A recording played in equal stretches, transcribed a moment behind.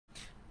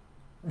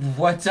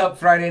What's up,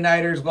 Friday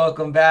Nighters?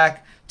 Welcome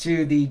back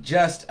to the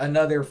Just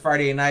Another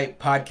Friday Night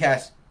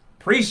podcast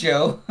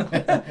pre-show.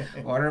 I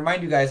want to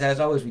remind you guys,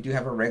 as always, we do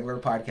have a regular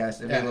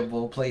podcast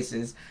available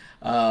places,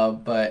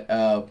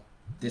 but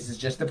this is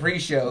just the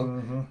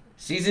pre-show.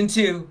 Season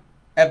 2,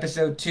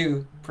 Episode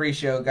 2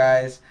 pre-show,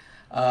 guys.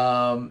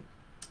 And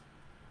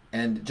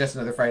Just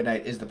Another Friday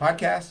Night is the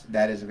podcast.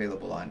 That is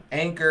available on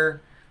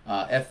Anchor,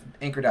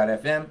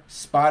 Anchor.fm,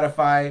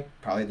 Spotify,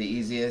 probably the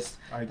easiest.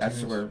 iTunes.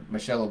 That's where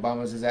Michelle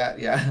Obama's is at.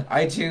 Yeah,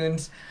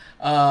 iTunes,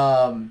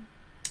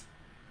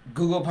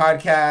 Google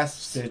Podcasts,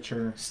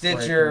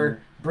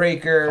 Stitcher,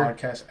 Breaker,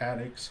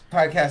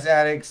 Podcast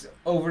Addicts,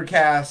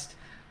 Overcast,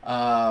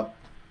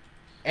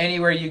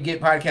 anywhere you get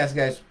podcasts,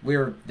 guys,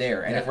 we're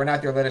there. And if we're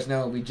not there, let us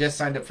know. We just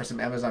signed up for some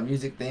Amazon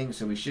Music things,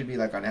 so we should be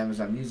like on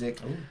Amazon Music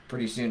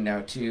pretty soon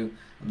now too,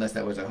 unless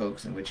that was a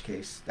hoax, in which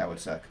case that would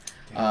suck.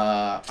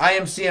 I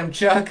am CM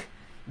Chuck.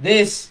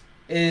 This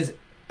is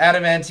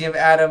Adamantium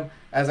Adam,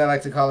 as I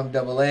like to call him,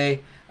 double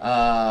A.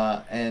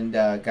 And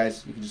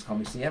guys, you can just call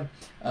me CM.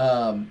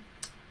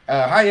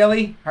 Hi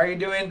Ellie, how are you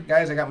doing?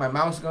 Guys, I got my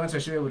mouse going, so I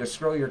should be able to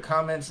scroll your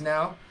comments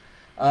now.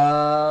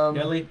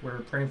 Ellie, we're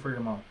praying for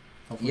your mom.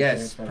 Hopefully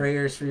yes,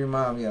 prayers for your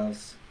mom,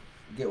 yes.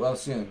 Get well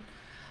soon.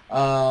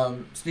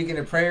 Speaking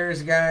of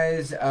prayers,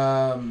 guys,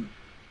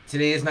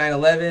 today is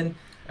 9/11.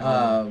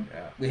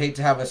 We hate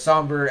to have a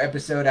somber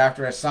episode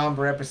after a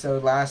somber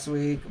episode last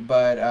week,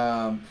 but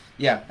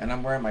yeah, and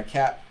I'm wearing my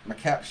cap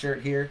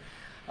shirt here.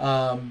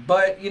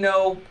 But you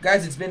know,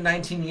 guys, it's been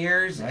 19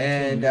 years,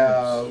 and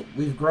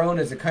we've grown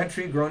as a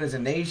country, grown as a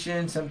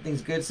nation.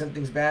 Something's good,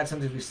 something's bad,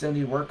 something we still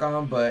need to work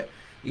on, but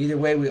either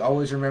way, we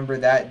always remember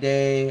that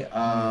day,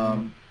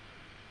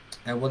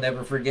 and we'll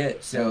never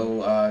forget.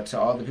 So to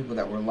all the people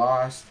that were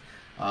lost,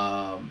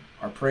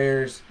 our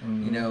prayers,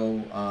 you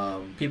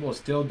know, people are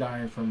still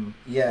dying from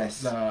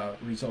the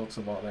results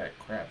of all that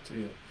crap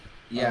too.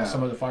 Yeah,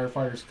 some of the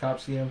firefighters,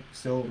 cops,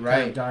 still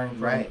kind of dying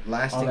from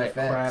lasting all that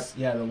effects. Crap.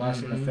 Yeah, the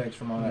lasting effects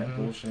from all that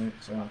bullshit.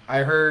 So I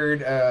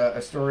heard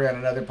a story on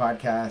another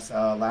podcast,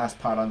 Last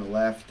Pot on the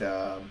Left.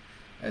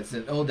 It's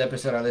an old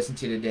episode I listened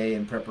to today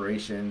in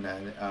preparation,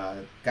 and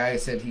guy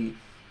said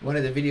one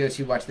of the videos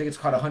he watched, I think it's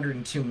called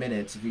 102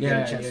 Minutes. If you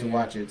get a chance to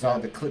watch it, it's all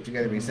the clip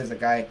together. But he says the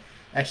guy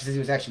actually says he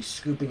was actually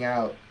scooping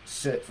out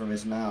soot from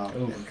his mouth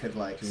and could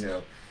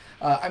so.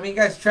 I mean,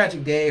 guys,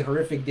 tragic day,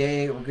 horrific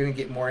day. We're going to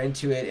get more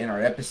into it in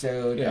our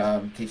episode.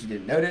 In case you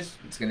didn't notice,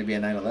 it's going to be a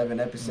 9/11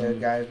 episode,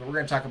 guys. But we're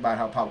going to talk about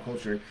how pop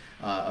culture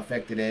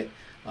affected it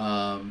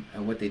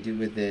and what they did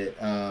with it.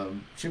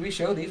 Should we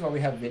show these while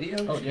we have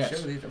video? Oh, yes.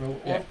 Show these? I mean,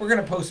 we're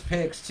going to post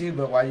pics, too,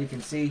 but while you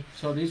can see.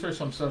 So these are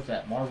some stuff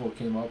that Marvel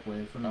came up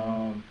with for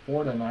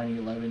the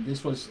 9/11.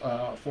 This was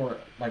for,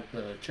 like,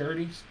 the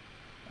charities.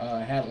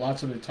 Had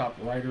lots of the top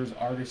writers,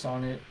 artists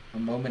on it. A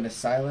Moment of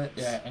Silence.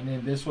 Yeah, and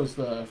then this was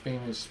the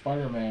famous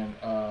Spider-Man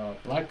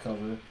black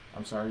cover.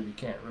 I'm sorry, you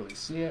can't really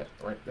see it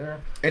right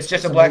there. It's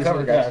just a black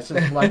cover, guys. Yeah, it's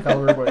just a black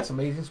cover, but it's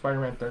Amazing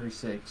Spider-Man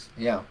 36.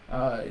 Yeah.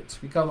 It's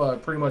become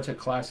pretty much a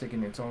classic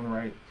in its own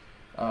right.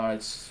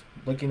 It's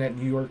looking at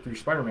New York through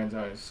Spider-Man's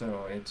eyes,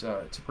 so it's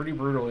a pretty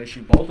brutal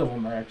issue. Both of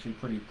them are actually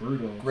pretty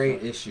brutal.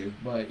 Great issue.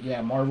 But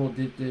yeah, Marvel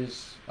did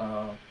this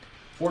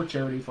for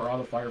charity, for all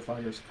the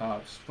firefighters,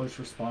 cops, first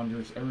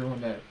responders,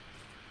 everyone that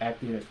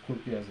acted as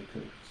quickly as they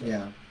could. So.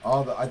 Yeah,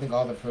 I think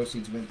all the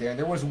proceeds went there. And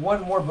there was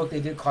one more book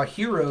they did called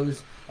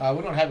Heroes.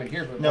 We don't have it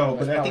here, but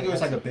I think it was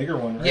like a bigger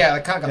one, right? Yeah,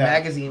 like kind of like a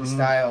magazine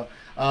style.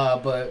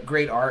 But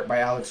great art by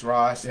Alex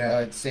Ross.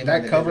 Yeah,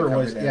 that cover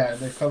was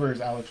the cover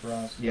is Alex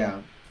Ross. Yeah,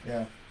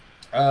 yeah.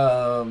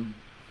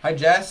 Hi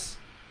Jess,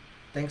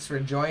 thanks for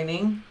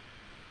joining.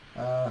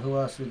 Who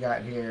else we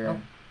got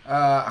here?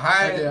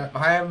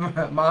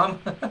 Hi, Mom.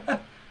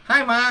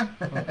 Hi, Ma.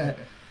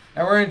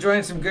 And we're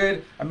enjoying some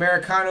good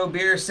Americano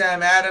beer,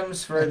 Sam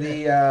Adams, for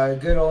the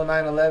good old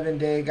 9/11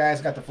 day.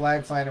 Guys, got the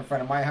flag flying in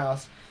front of my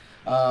house.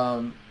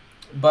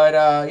 But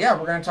yeah,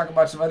 we're going to talk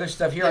about some other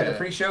stuff here on the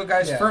pre-show,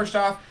 guys. Yeah. First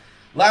off,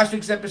 last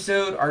week's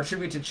episode, our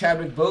tribute to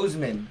Chadwick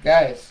Boseman.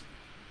 Guys,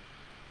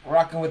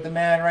 rocking with the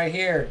man right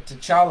here,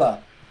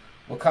 T'Challa.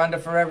 Wakanda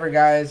forever,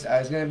 guys.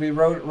 He's going to be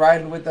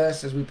riding with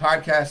us as we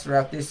podcast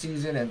throughout this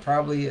season and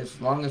probably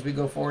as long as we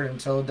go forward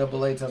until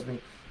Double A tells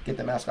me get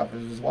the mask off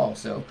as well.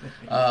 So,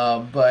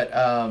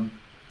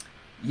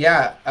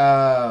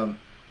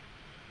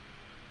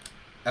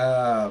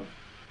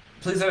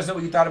 please let us know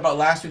what you thought about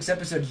last week's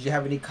episode. Did you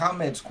have any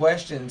comments,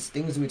 questions,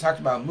 things that we talked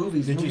about,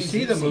 movies? Did you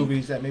see the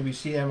movies that maybe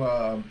CM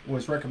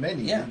was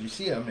recommending? Yeah. Did you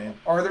see them, man?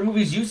 Or are there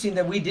movies you've seen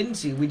that we didn't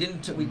see? We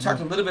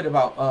talked a little bit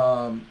about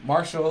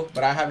Marshall,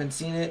 but I haven't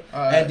seen it.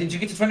 And did you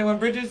get to 21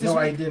 Bridges this week?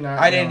 I did not.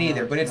 I didn't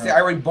either, but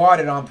I already bought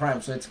it on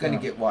Prime, so it's going to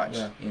get watched.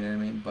 Yeah. You know what I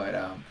mean? But,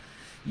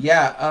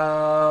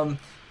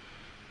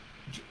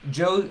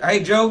 Joe,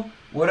 hey, Joe.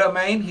 What up,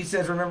 man? He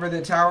says, remember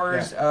the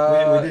towers?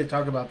 Yeah. We did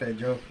talk about that,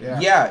 Joe.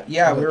 Yeah.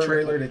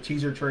 The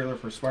teaser trailer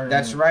for Spider-Man.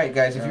 That's right,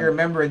 guys. If you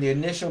remember, in the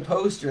initial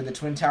poster, the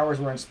Twin Towers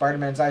were in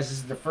Spider-Man's eyes. This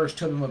is the first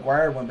Tobey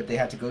Maguire one, but they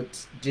had to go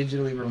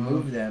digitally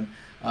remove them.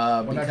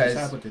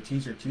 Because with the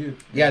teaser too.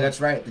 Yeah,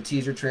 that's right. The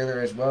teaser trailer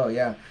as well.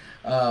 Yeah,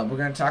 we're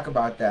gonna talk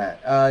about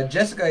that.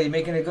 Jessica, you're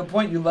making a good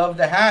point. You love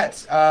the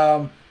hats.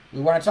 We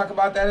want to talk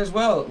about that as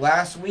well.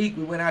 Last week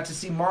we went out to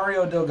see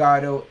Mario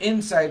Delgado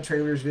inside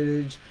Trailers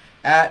Village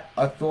at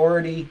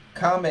Authority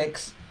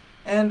Comics,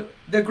 and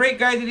the great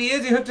guy that he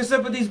is, he hooked us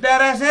up with these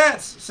badass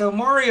hats. So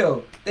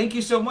Mario, thank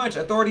you so much.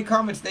 Authority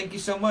Comics, thank you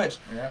so much.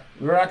 Yeah.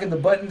 We're rocking the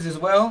buttons as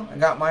well. I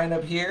got mine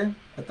up here.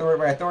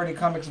 Authority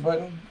Comics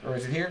button, or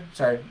is it here?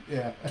 Sorry.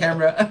 Yeah.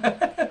 Camera.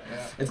 Yeah.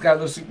 It's got a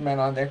little Superman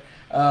on there.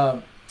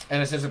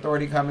 And it says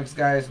Authority Comics,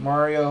 guys.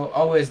 Mario,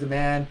 always the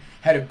man.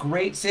 Had a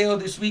great sale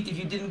this week. If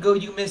you didn't go,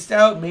 you missed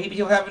out. Maybe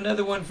he'll have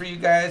another one for you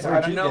guys. I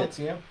don't know.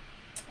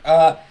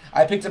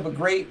 I picked up a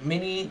great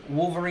mini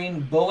Wolverine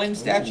Bowen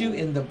statue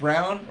in the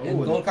brown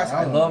and gold costume.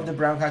 I love the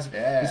brown costume.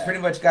 Yeah. It's pretty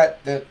much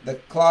got the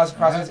claws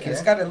across his.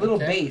 It's got a little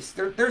base.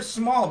 They're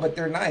small, but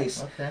they're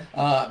nice. Okay.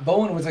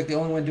 Bowen was like the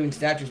only one doing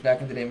statues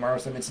back in the day.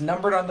 Mario, it's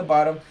numbered on the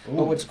bottom.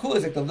 But what's cool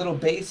is like the little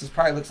base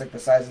probably looks like the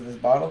size of this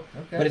bottle,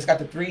 but it's got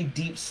the 3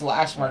 deep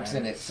slash marks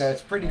in it, so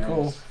it's pretty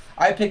cool.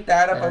 I picked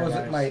that up. I was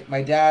with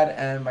my dad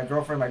and my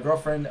girlfriend. My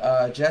girlfriend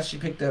Jess, she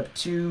picked up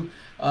 2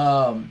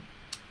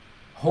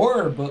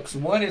 horror books.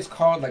 One is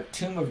called like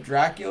Tomb of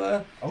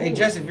Dracula. Hey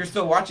Jess, if you're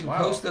still watching,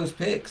 post those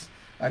pics.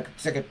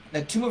 It's like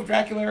a Tomb of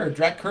Dracula or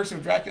Curse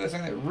of Dracula,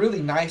 something like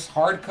really nice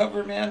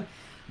hardcover, man.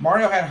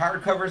 Mario had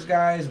hardcovers,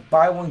 guys.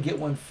 Buy one, get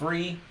one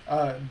free.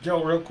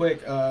 Joe, real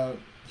quick,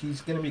 he's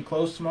gonna be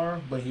closed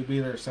tomorrow, but he'll be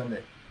there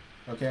Sunday.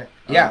 Okay.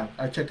 Yeah.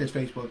 I checked his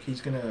Facebook.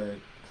 He's gonna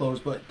close,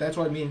 but that's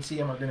why me and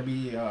CM are gonna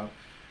be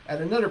at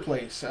another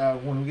place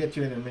when we get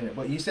to it in a minute.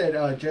 But you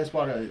said Jess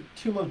bought a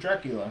Tomb of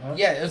Dracula, huh?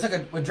 Yeah, it was like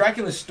a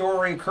Dracula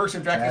story, Curse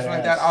of Dracula, something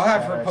like that. I'll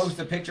have her post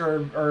a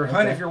picture, or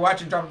Hunt, if you're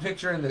watching, drop a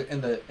picture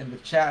in the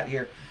chat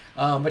here.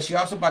 But she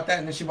also bought that,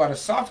 and then she bought a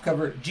soft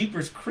cover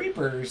Jeepers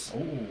Creepers,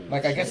 I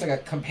guess like a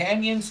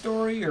companion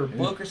story or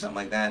book or something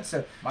like that.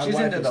 So she's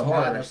into the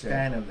horror. I'm not a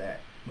fan of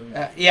that.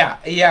 Yeah,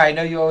 I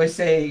know you always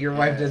say your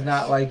wife does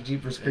not like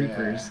Jeepers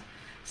Creepers. Yeah.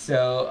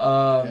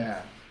 So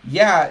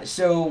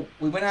so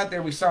we went out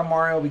there, we saw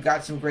Mario, we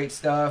got some great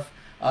stuff.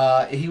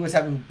 He was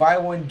having buy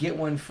one get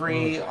one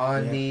free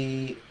on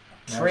the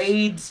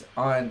trades,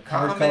 on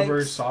comics,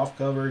 hardcovers, soft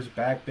covers,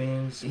 back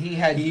bins. He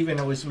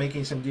even was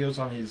making some deals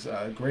on his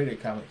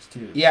graded comics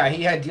too. Yeah,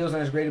 he had deals on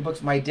his graded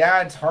books. My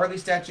dad's Harley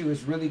statue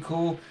is really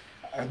cool.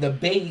 The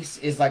base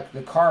is like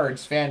the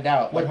cards fanned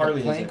out, what like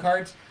Harley playing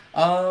cards.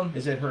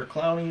 Is it her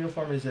clown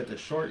uniform? Is it the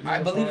short uniform?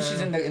 I believe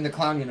she's in the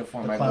clown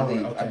uniform. I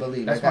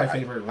believe. That's my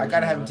favorite. I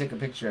gotta have him take a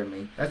picture of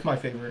me. That's my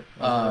favorite.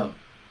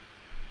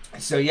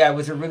 So yeah, it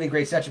was a really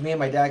great statue. Me and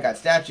my dad got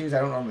statues. I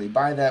don't normally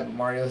buy that, but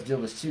Mario's deal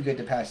was too good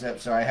to pass up,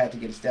 so I had to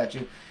get a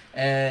statue.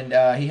 And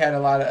he had a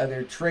lot of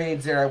other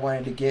trades there I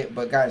wanted to get,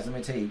 but guys, let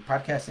me tell you,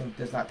 podcasting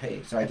does not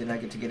pay, so I did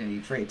not get to get any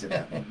trades at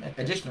that moment,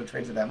 additional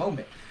trades at that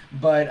moment.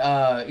 But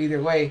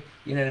either way,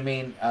 you know what I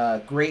mean.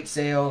 Great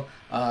sale.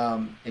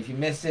 If you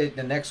missed it,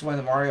 the next one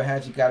that Mario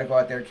has, you got to go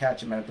out there and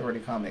catch him at Authority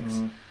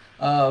Comics.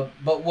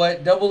 But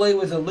what Double A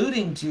was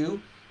alluding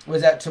to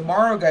was that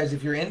tomorrow, guys,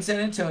 if you're in San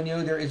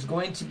Antonio, there is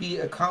going to be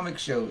a comic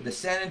show, the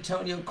San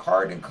Antonio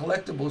Card and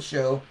Collectibles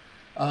Show.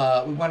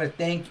 We want to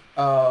thank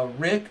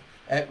Rick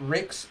at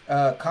Rick's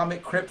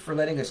Comic Crypt for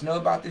letting us know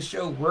about this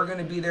show. We're going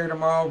to be there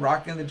tomorrow,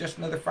 rocking the Just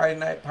Another Friday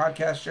Night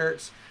podcast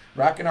shirts,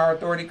 rocking our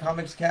Authority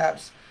Comics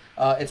caps.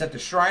 It's at the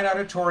Shrine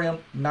Auditorium,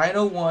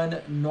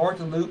 901 North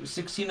Loop,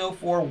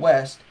 1604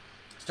 West.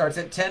 Starts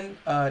at 10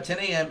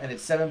 a.m. and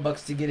it's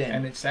 $7 to get in.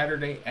 And it's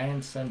Saturday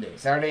and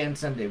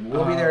Sunday.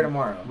 We'll be there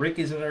tomorrow. Rick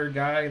is another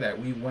guy that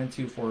we went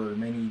to for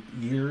many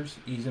years.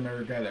 He's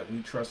another guy that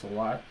we trust a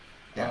lot.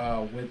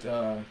 With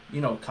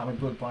comic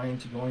book buying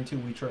going to,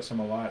 we trust him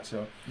a lot.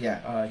 So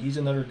he's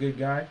another good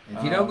guy.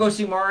 If you don't go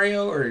see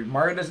Mario, or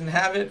Mario doesn't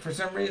have it for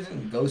some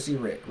reason, go see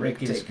Rick. Rick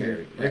takes care of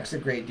it. Rick's a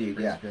great dude.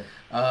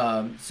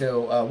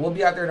 So we'll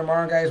be out there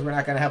tomorrow, guys. We're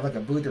not gonna have like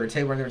a booth or a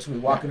table. We're just gonna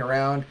be walking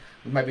around.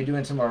 We might be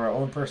doing some of our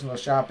own personal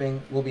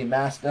shopping. We'll be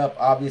masked up,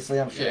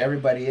 obviously. I'm sure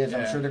everybody is.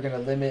 I'm sure they're gonna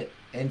limit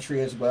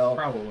entry as well,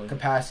 probably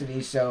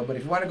capacity. So, but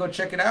if you want to go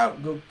check it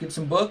out, go get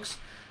some books.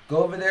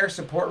 Go over there,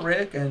 support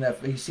Rick, and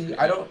if you see,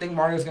 I don't think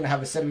Mario's going to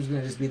have a set. He's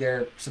going to just be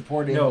there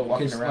supporting,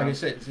 walking around. Like I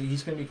said,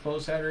 he's going to be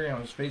closed Saturday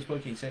on his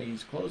Facebook. He said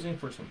he's closing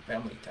for some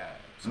family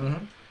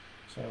time.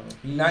 So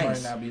he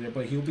might not be there,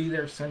 but he'll be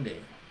there Sunday.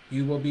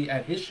 He will be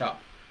at his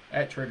shop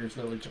at Traders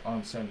Village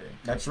on Sunday.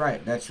 That's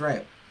right.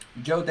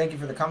 Joe, thank you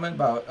for the comment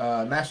about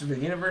Masters of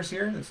the Universe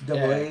here. That's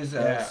Double A's.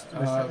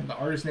 The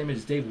artist's name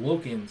is Dave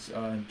Wilkins.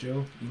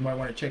 Joe, you might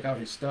want to check out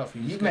his stuff.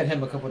 You've met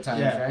him a couple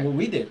times, right? Well,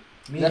 we did.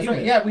 That's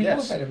right. Yeah, we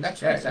both met him.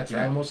 That's right. That's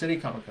right. Animal City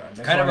Comic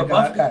Con. Kind of a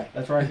buff guy.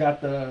 That's where I got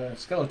the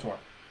Skeletor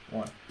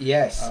one.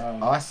 Yes.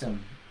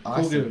 Awesome.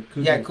 Cool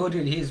dude. Cool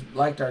dude. He's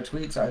liked our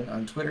tweets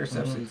on Twitter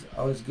stuff, so he's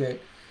always good.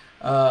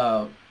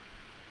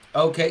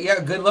 Okay,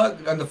 good luck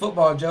on the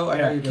football, Joe. I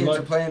know your kids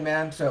are playing,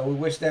 man, so we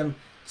wish them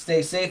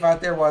stay safe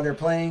out there while they're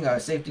playing.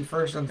 Safety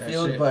first on the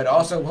field, but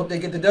also hope they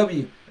get the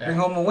W. Bring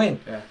home a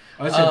win.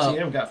 Us at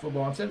TM got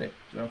football on Sunday.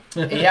 So.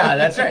 Yeah,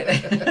 that's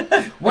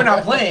right. We're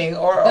not playing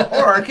or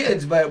our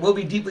kids, but we'll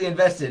be deeply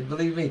invested.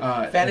 Believe me.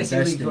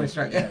 Fantasy league going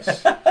strong.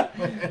 Yes.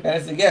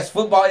 Fantasy, yes,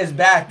 football is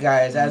back,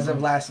 guys, as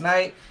of last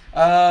night.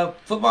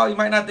 Football, you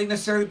might not think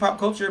necessarily pop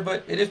culture,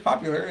 but it is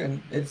popular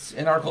and it's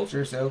in our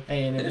culture, so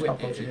and it is pop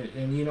culture.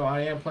 And you know,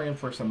 I am playing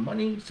for some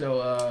money,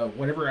 so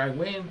whenever I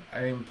win,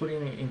 I am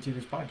putting it into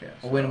this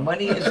podcast. So. When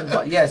money is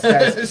involved, yes,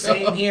 guys,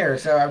 same here.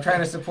 So I'm trying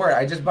to support.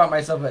 I just bought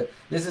myself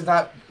this is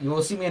not. You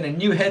will see me in a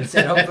new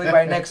headset hopefully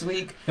by next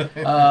week.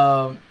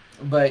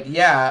 But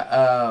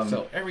yeah.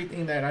 So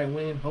everything that I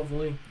win,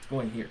 hopefully, it's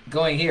going here.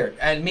 Going here,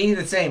 and me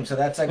the same. So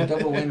that's like a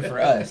double win for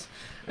us.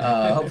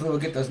 Hopefully we'll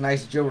get those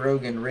nice Joe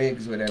Rogan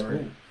rigs, whatever.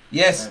 Ooh,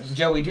 yes, nice.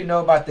 Joe, we do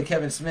know about the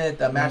Kevin Smith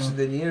Masters of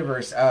the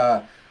Universe.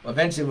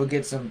 Eventually we'll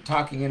get some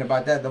talking in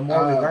about that. The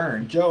more we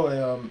learn.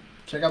 Joe,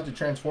 check out the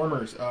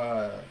Transformers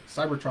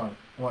Cybertron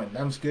one.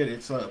 That was good.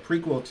 It's a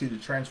prequel to the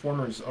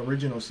Transformers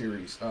original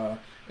series.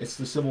 It's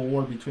the civil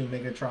war between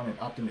Megatron and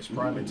Optimus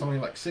Prime. Ooh. It's only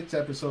like 6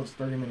 episodes,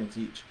 30 minutes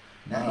each.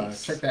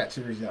 Nice. Check that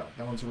series out.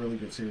 That one's a really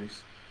good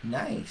series.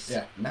 Nice.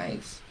 Yeah.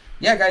 Nice.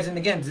 Yeah, guys, and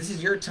again, this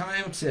is your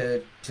time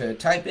to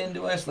type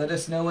into us. Let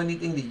us know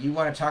anything that you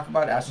want to talk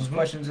about, ask us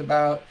questions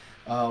about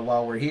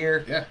while we're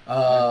here. Yeah.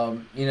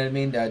 You know what I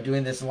mean?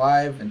 Doing this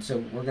live, and so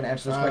we're going to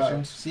answer those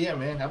questions. So, yeah,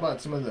 man, how about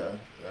some of the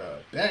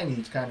bad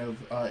news kind of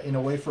in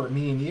a way for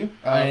me and you?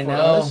 I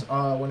know.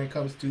 Us, when it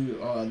comes to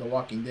The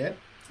Walking Dead.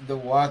 The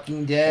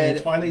Walking Dead.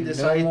 They finally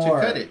decided to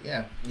cut it,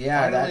 yeah.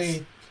 Yeah,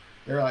 finally,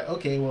 they're like,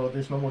 okay, well,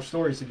 there's no more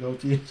stories to go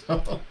to,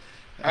 so...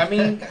 I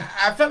mean,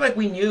 I felt like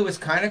we knew it was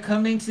kind of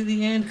coming to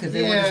the end because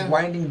they were just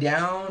winding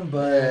down,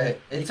 but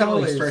it's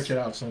always stretch it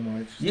out so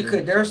much. You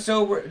could. There's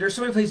so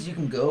many places you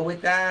can go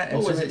with that. And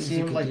what was it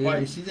seem like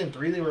by season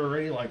 3 they were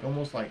already like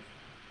almost like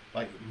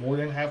more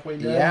than halfway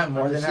done? Yeah,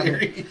 more than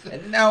halfway.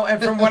 Now,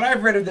 and from what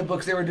I've read of the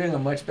books, they were doing a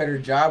much better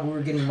job. We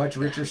were getting much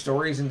richer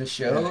stories in the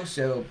show,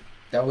 so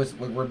that was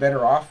we're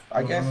better off,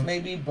 I guess,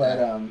 maybe.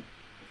 But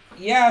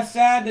yeah,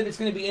 sad that it's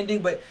going to be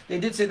ending, but they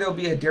did say there'll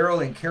be a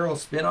Daryl and Carol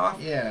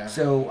spinoff. Yeah.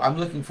 So I'm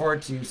looking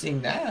forward to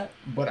seeing that.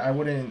 But I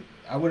wouldn't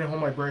hold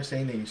my breath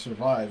saying they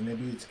survive.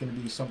 Maybe it's going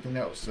to be something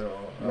else. So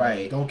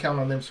don't count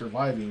on them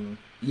surviving.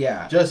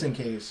 Yeah. Just in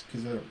case,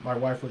 because my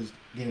wife was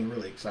getting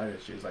really excited.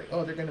 She was like,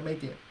 "Oh, they're going to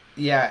make it."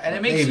 Yeah, and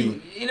it makes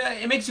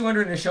it makes you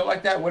wonder in a show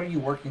like that, what are you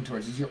working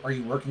towards? Are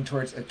you working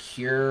towards a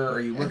cure?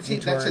 Are you working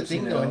towards... That's the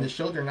thing, though. In the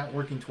show, they're not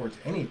working towards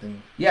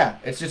anything. Yeah,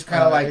 it's just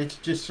kind of like... It's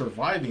just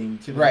surviving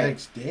to the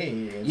next day.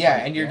 It's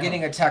and you're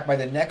getting attacked by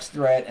the next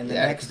threat and the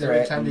next threat.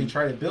 Every time they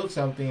try to build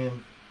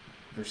something,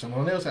 there's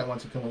someone else that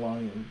wants to come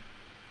along and...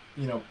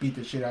 beat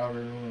the shit out of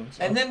everyone.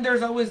 So. And then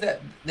there's always that...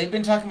 They've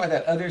been talking about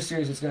that other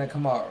series that's going to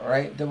come out,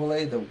 right?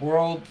 AA, The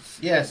World...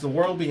 Yes, The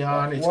World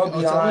Beyond. It's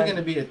only going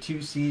to be a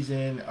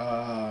 2-season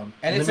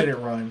limited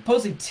run.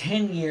 Supposedly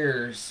 10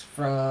 years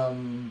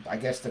from, I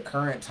guess, the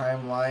current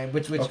timeline,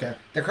 which the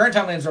current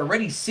timeline is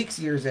already 6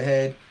 years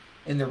ahead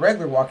in the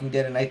regular Walking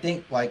Dead, and I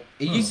think, it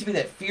used to be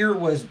that Fear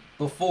was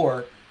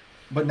before...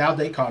 But now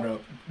they caught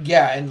up.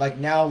 Yeah, and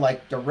now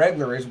the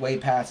regular is way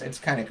past. It's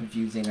kind of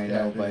confusing, I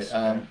know, but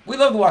we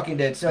love The Walking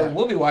Dead, so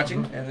we'll be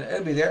watching, and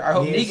it'll be there. I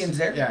hope Negan's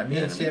there. Yeah, me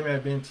and Sam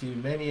have been to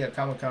many a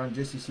Comic-Con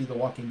just to see The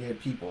Walking Dead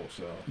people.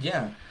 So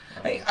yeah,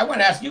 hey, I want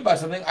to ask you about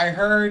something. I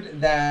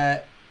heard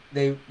that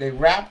they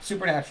wrapped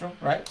Supernatural,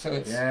 right? So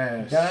it's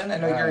done. I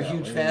know you're a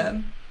huge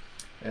fan.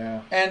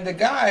 Yeah. And the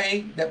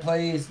guy that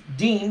plays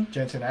Dean,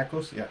 Jensen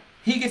Ackles,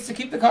 he gets to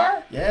keep the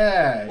car?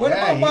 Yeah. What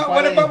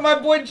about my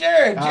boy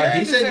Jared? Jared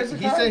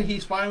he said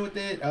he's fine with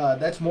it.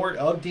 That's more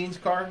of Dean's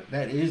car.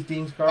 That is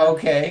Dean's car.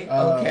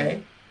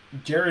 Okay.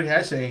 Jared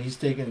has said he's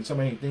taken so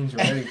many things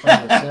already from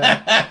the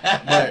set.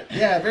 But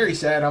yeah, very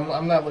sad.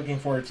 I'm not looking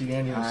forward to the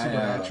ending of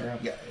Supernatural.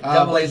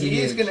 But he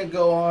is going to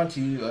go on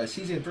to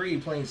season 3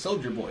 playing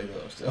Soldier Boy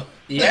though. So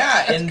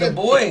yeah, in The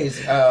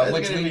Boys,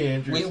 which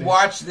we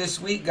watched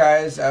this week,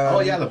 guys.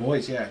 The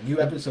Boys. Yeah,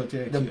 new episode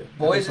today. The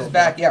Boys is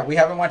back. Yeah, we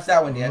haven't watched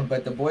that one yet,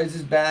 but The Boys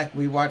is back.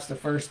 We watched the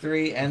first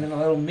 3, and then a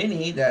little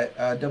mini that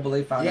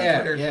AA found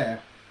on Twitter. Yeah.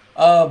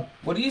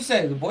 What do you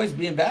say? The Boys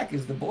being back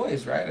is The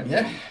Boys, right? I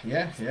mean,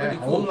 yeah.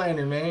 Cool.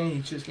 Homelander, man,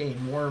 he's just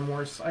getting more and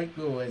more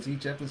psycho as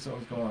each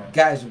episode is going on.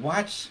 Guys,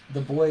 watch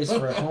The Boys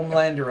for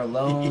Homelander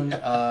alone.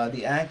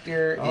 The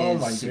actor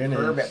is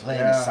superb at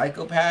playing a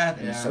psychopath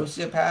and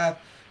sociopath,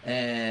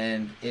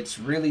 and it's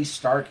really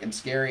stark and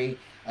scary.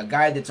 A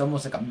guy that's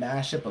almost like a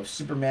mashup of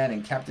Superman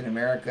and Captain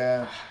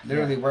America.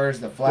 Literally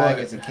wears the flag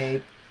as a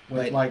cape.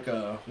 With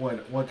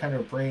what kind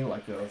of brain?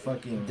 Like a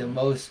fucking... The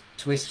most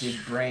twisted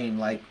brain.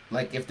 Like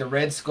if the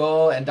Red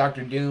Skull and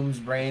Dr. Doom's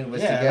brain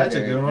was together. That's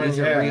a good one. He's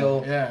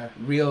a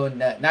real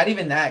nut. Not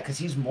even that, because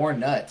he's more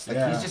nuts. He's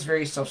just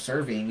very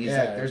self-serving. He's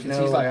he's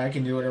like, I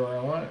can do whatever I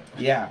want.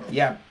 Yeah,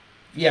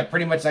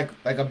 pretty much like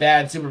a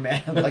bad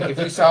Superman. Like if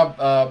you saw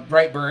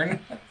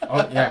Brightburn.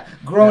 Oh, yeah.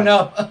 Grown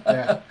up.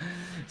 Yeah.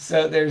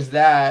 So there's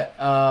that.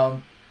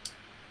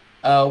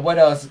 What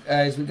else,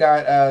 guys? We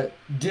got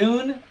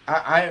Dune.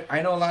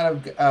 I know a lot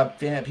of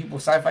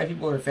sci-fi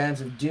people are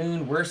fans of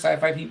Dune. We're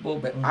sci-fi people,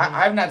 but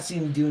I've not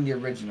seen Dune the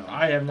original.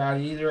 I have not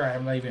either. I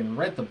have not even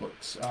read the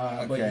books.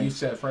 Okay. But you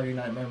said Friday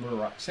Night member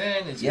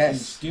Roxanne is a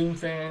huge Dune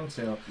fan,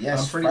 so I'm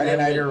pretty Friday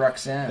Nighter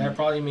Roxanne. That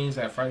probably means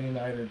that Friday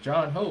Nighter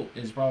John Hope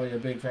is probably a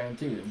big fan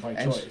too, by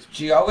choice.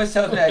 She always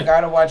tells me I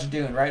gotta watch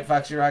Dune, right,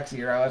 Foxy Roxy?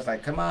 You're always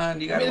like, come on,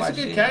 you gotta watch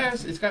Dune. It's a good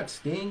cast. It's got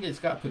Sting. It's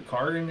got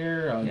Picard in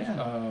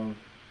there.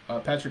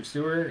 Patrick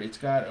Stewart. It's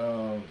got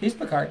he's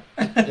Picard.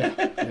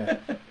 yeah.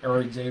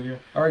 Or Xavier.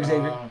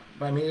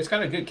 But I mean, it's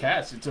got a good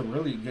cast. It's a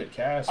really good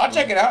cast. I'll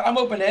check it out. I'm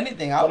open to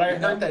anything. But I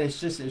heard that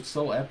it's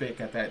so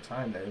epic at that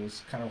time that it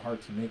was kind of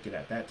hard to make it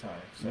at that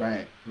time. So,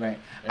 right. Yeah.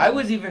 I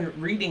was even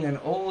reading an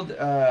old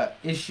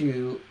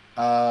issue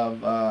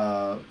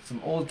of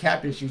some old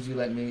Cap issues you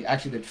let me.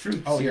 Actually, the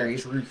Truth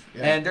series. Yeah, Truth.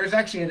 Yeah. And there's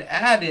actually an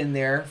ad in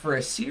there for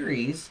a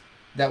series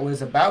that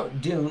was about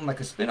Dune, like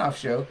a spin-off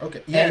show.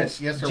 Okay. Yes,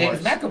 there James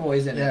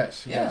McAvoy's in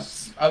it.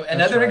 Yes.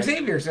 Another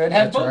Xavier, so it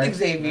has both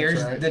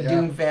Xaviers, the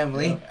Dune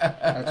family. Yeah.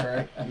 That's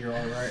right. You're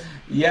all right.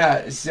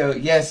 Yeah, so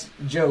yes,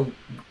 Joe,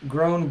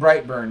 grown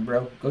Brightburn,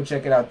 bro. Go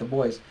check it out, The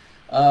Boys.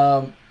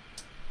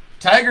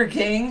 Tiger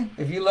King,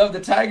 if you love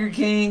the Tiger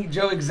King,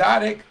 Joe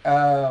Exotic,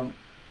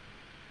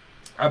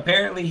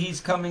 apparently he's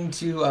coming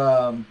to...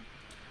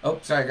 oh,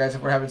 sorry guys,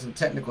 if we're having some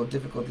technical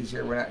difficulties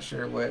here, we're not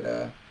sure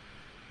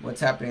what's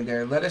happening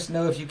there. Let us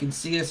know if you can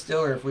see us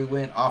still or if we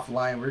went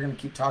offline. We're going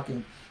to keep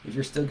talking if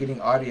you're still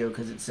getting audio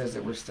because it says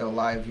that we're still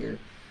live here.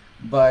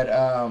 But,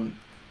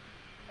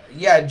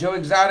 yeah, Joe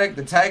Exotic,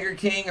 the Tiger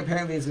King,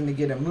 apparently is going to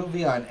get a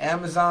movie on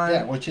Amazon.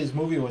 Yeah, which his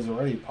movie was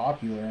already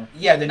popular.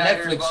 Yeah, the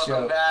Netflix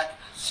show.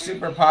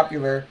 Super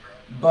popular.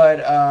 But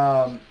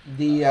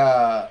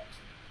the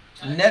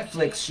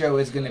Netflix show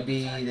is going to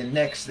be the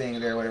next thing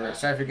there, whatever.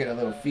 Sorry for getting a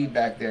little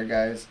feedback there,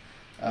 guys.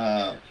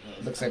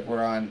 Looks like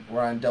we're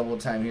on double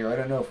time here. I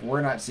don't know if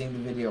we're not seeing the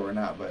video or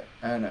not, but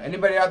I don't know.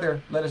 Anybody out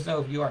there, let us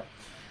know if you are.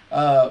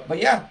 But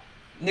yeah,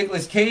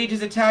 Nicolas Cage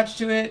is attached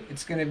to it.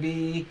 It's going to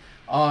be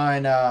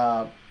on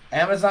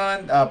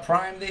Amazon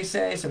Prime, they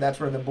say, so that's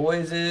where The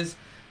Boys is.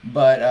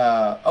 But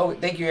oh,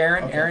 thank you,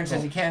 Aaron. Okay, Aaron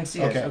says he can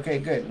see us. Okay,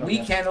 good. Okay. We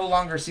can no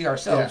longer see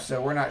ourselves,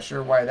 so we're not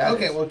sure why that is.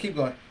 Okay, well, keep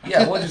going.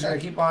 Yeah, we're just gonna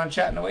keep on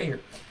chatting away here.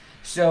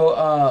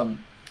 So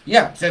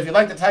yeah, so if you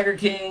like the Tiger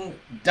King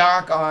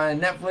doc on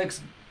Netflix,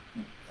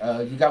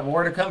 you got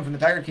more to come from the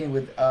Tiger King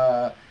with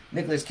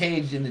Nicolas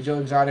Cage in the Joe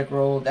Exotic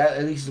role. That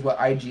at least is what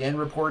IGN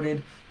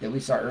reported that we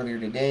saw earlier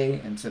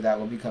today, and so that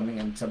will be coming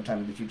in sometime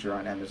in the future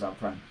on Amazon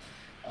Prime.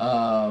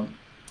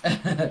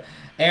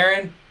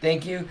 Aaron,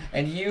 thank you,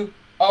 and you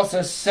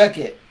also suck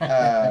it.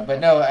 But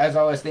no, as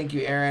always, thank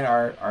you, Aaron,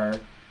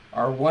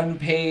 our one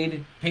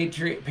paid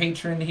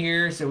patron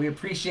here. So we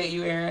appreciate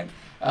you, Aaron.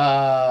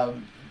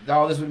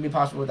 All this wouldn't be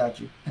possible without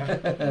you.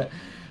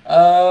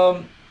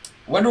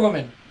 Wonder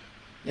Woman.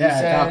 Yeah,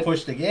 it got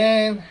pushed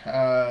again.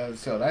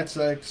 So that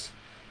sucks.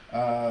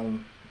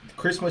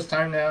 Christmas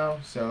time now,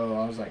 so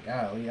I was like,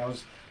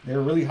 they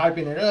were really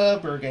hyping it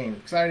up. We were getting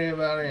excited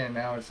about it, and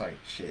now it's like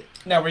shit.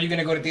 Now, were you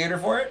gonna go to theater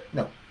for it?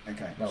 No.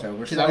 Okay. No. So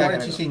because I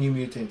wanted to see New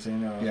Mutants,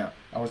 and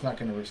I was not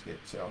gonna risk it.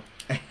 So.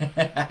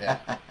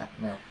 Yeah.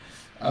 No.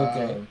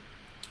 Okay.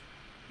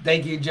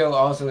 Thank you, Joe.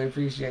 Also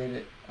appreciate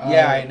it.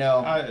 Yeah, I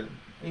know.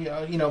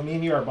 You know, me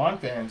and you are Bond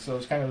fans, so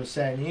it's kind of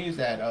sad news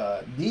that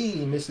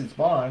the Mrs.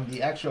 Bond,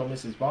 the actual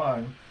Mrs.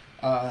 Bond,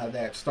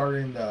 that starred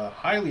in the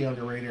highly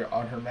underrated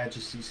On Her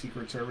Majesty's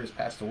Secret Service,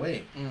 passed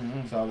away.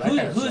 Mm-hmm. So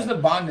who's the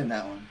Bond in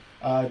that one?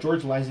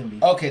 George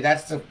Lazenby. Okay,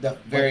 that's the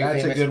very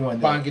famous. That's a good one.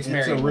 Bond gets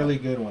married. It's a really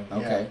good one.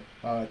 Okay,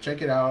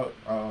 check it out.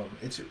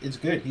 It's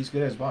good. He's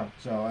good as Bond.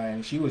 So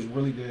and she was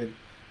really good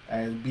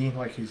as being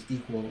like his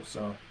equal.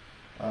 So.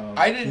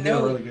 I didn't know.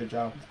 Did a really good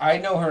job. I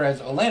know her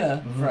as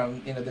Olenna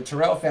from the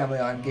Tyrell family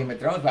on Game of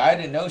Thrones, but I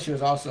didn't know she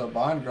was also a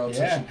Bond girl.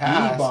 So she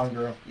passed. The Bond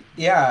girl.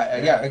 Yeah.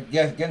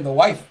 Again, the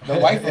wife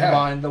of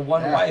Bond, the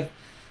one wife.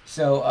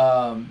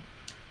 So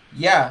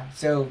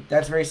so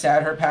that's very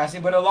sad, her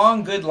passing, but a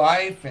long, good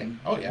life, and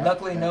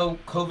luckily no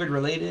COVID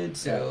related.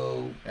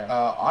 So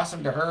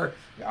awesome to her.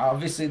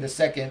 Obviously, the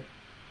second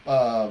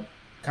kind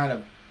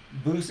of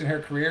boost in her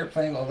career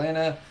playing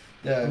Olenna.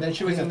 And then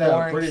she was in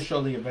the British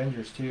show The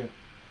Avengers too.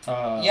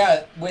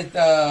 With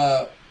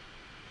I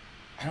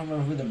don't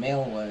remember who the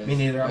male was. Me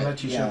neither. I'm not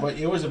too sure, but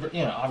it was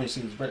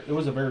obviously it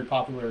was a very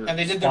popular. And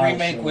they did the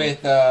remake show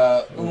with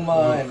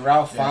Uma and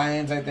Ralph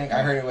Fiennes. I think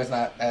I heard it was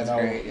not as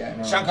great. Yeah,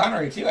 no. Sean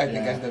Connery too. I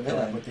think as the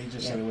villain. But they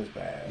just said it was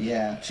bad.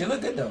 Yeah, she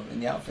looked good though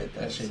in the outfit.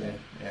 Though, she did.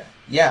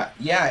 Yeah.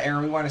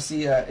 Aaron, we want to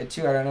see it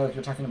too. I don't know if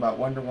you're talking about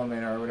Wonder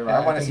Woman or whatever.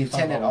 I want to see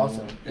Tenet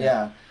also.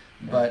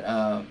 But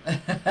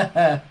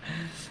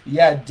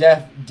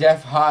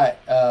Def Hot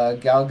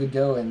Gal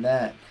Gadot in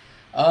that.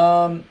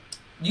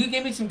 You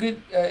gave me some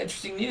good,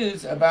 interesting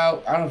news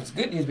about, I don't know if it's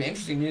good news, but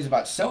interesting news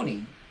about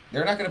Sony.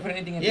 They're not going to put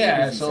anything in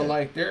theaters. So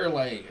like they're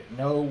like,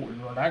 no,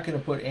 we're not going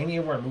to put any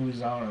of our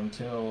movies on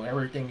until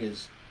everything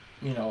is,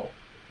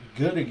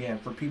 good again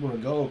for people to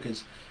go.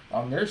 Because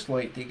on their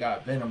slate, they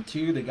got Venom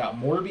 2, they got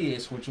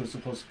Morbius, which was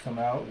supposed to come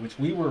out, which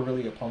we were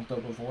really pumped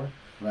up before,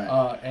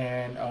 right?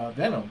 And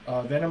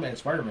Venom and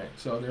Spider-Man.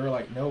 So they were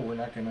like, no, we're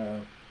not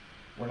gonna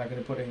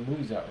put any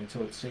movies out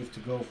until it's safe to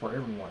go for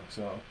everyone.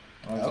 So.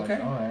 Okay.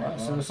 Like, all right.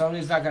 So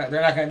Sony's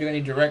they're not gonna do any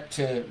direct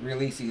to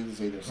release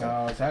either.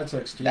 So that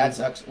sucks too. That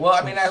sucks. Well,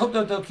 I mean, I hope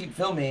they'll keep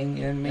filming.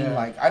 You know what I mean?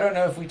 Like, I don't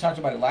know if we talked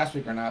about it last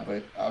week or not,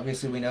 but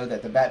obviously we know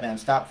that the Batman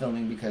stopped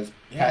filming because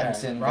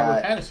Pattinson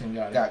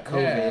got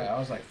COVID. Yeah, I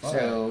was like, fuck.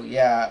 So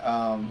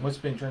must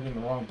have been drinking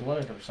the wrong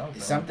blood or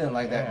something. Something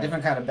like that.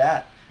 Different kind of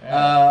bat.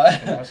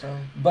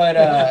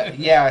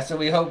 So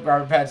we hope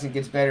Robert Pattinson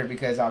gets better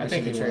because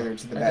obviously the trailer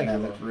to the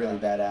Batman looked really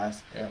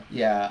badass.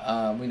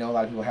 We know a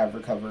lot of people have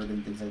recovered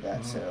and things like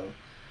that. So,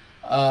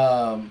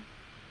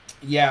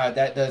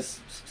 that does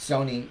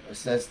Sony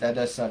that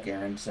does suck,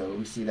 Aaron. So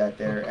we see that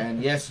there.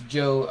 And yes,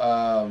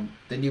 Joe,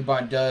 the new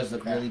Bond does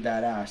look really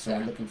badass. So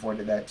we're looking forward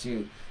to that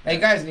too. Hey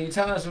guys, and you're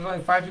telling us there's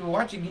only 5 people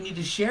watching. You need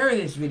to share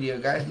this video,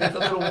 guys. Make a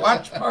little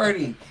watch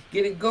party.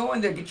 Get it going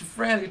there. Get your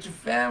friends. Get your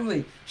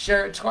family.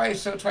 Share it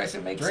twice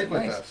it makes it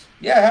nice. Us.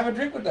 Yeah, have a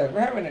drink with us.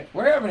 We're having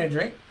a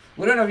drink.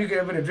 We don't know if you can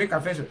have a drink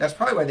on Facebook. That's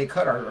probably why they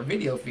cut our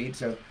video feed.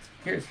 So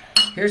here's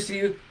to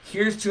you.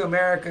 Here's to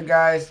America,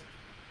 guys.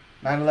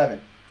 9/11.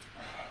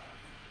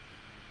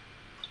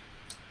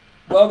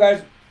 Well,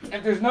 guys,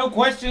 if there's no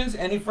questions,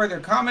 any further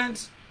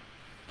comments,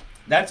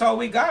 that's all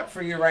we got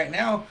for you right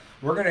now.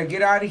 We're going to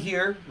get out of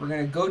here. We're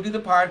going to go do the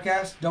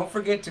podcast. Don't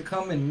forget to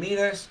come and meet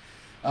us.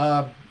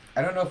 I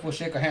don't know if we'll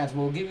shake our hands, but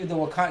we'll give us a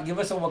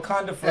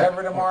Wakanda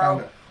Forever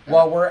tomorrow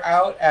while we're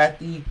out at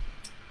the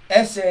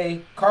SA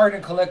Card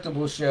and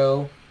Collectible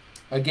Show.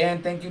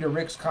 Again, thank you to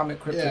Rick's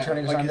Comic Crypto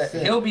turning us on that.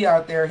 He'll be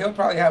out there. He'll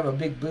probably have a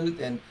big booth,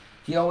 and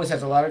he always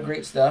has a lot of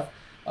great stuff.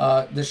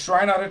 The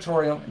Shrine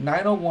Auditorium,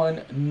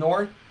 901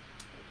 North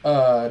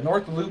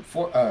Loop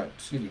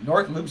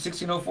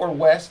 1604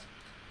 West.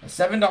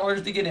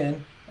 $7 to get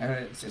in. And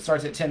it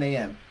starts at 10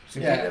 a.m. So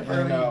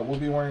we'll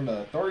be wearing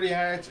the Authority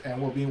hats, and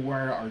we'll be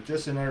wearing our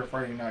Just Another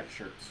Friday Night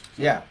shirts.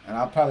 So. Yeah, and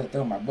I'll probably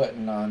throw my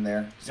button on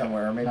there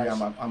somewhere, or maybe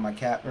on my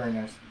cap. Very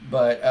nice.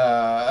 But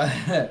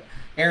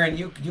Aaron,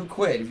 you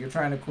quit if you're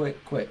trying to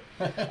quit.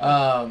 But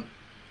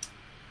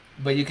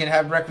you can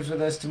have breakfast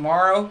with us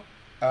tomorrow.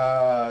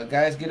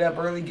 Guys, get up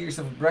early, get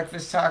yourself a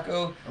breakfast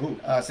taco.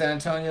 San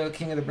Antonio,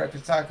 king of the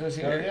breakfast tacos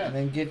here, and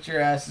then get your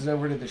asses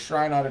over to the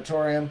Shrine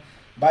Auditorium.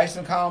 Buy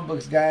some comic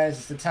books, guys.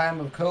 It's the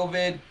time of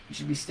COVID. You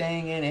should be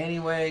staying in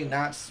anyway,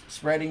 not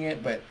spreading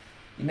it. But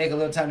you make a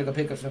little time to go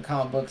pick up some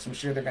comic books. I'm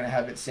sure they're going to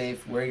have it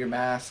safe. Wear your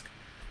mask.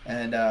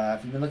 And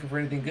if you've been looking for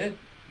anything good,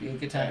 be a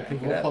good time to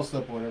pick it up. We'll post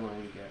up whatever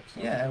we get.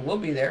 So. Yeah, and we'll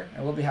be there.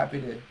 And we'll be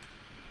happy to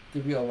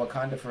give you a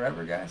Wakanda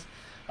Forever, guys.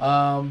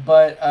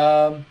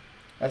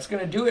 That's going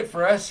to do it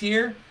for us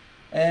here.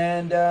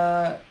 And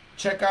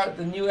check out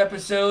the new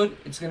episode.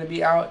 It's going to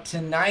be out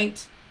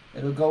tonight.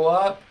 It'll go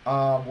up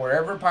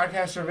wherever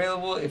podcasts are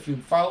available. If you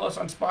follow us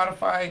on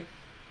Spotify,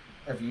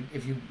 or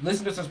if you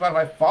listen to us on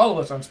Spotify,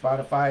 follow us on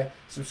Spotify.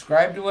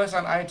 Subscribe to us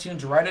on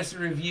iTunes. Write us a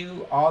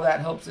review. All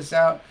that helps us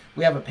out.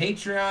 We have a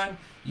Patreon.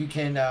 You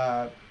can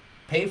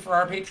pay for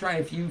our Patreon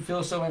if you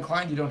feel so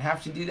inclined. You don't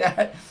have to do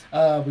that.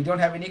 We don't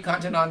have any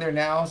content on there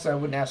now, so I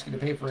wouldn't ask you to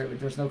pay for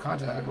it. There's no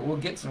content on there, but we'll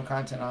get some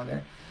content on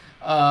there.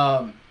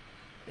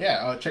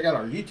 Check out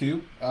our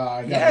YouTube.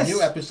 I got a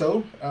new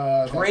episode.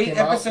 Great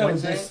episode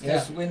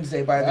this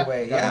Wednesday, by the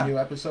way. Got a new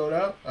episode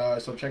up.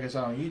 So check us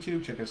out on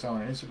YouTube. Check us out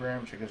on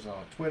Instagram. Check us out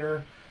on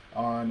Twitter.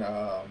 On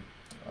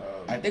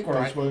I think we're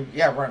Facebook.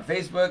 We're on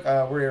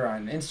Facebook. We're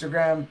on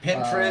Instagram,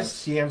 Pinterest.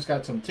 CM's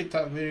got some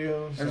TikTok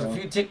videos. There's a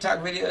few TikTok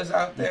videos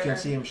out there. You can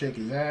see him shake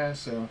his ass.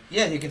 So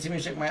you can see me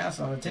shake my ass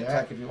on the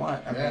TikTok if you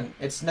want. I mean,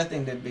 it's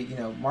nothing to be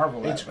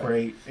marvel at. It's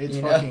great. It's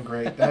fucking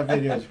great. That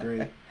video is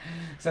great.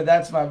 So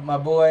that's my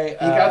boy.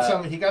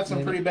 He got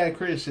some pretty bad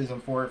criticism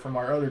for it from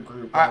our other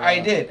group. I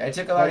did. I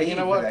took a lot of heat. You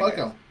know what? Fuck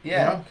him.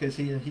 Yeah, because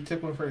he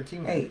took one for the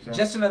team. Hey,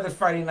 Just Another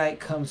Friday Night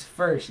comes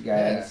first,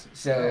 guys.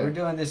 So we're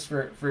doing this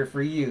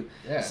for you.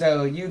 Yeah.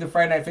 So you, the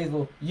Friday Night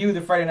faithful, you,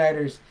 the Friday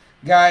Nighters,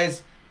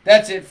 guys.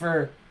 That's it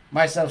for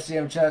myself,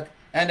 CM Chuck,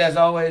 and as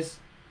always,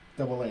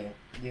 Double A,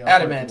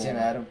 Adamantium,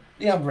 Adam,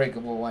 the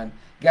unbreakable one.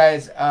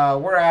 Guys,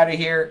 we're out of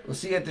here. We'll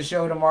see you at the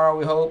show tomorrow.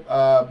 We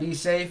hope. Be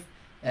safe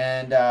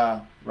and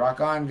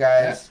rock on,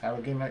 guys. Have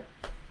a good night.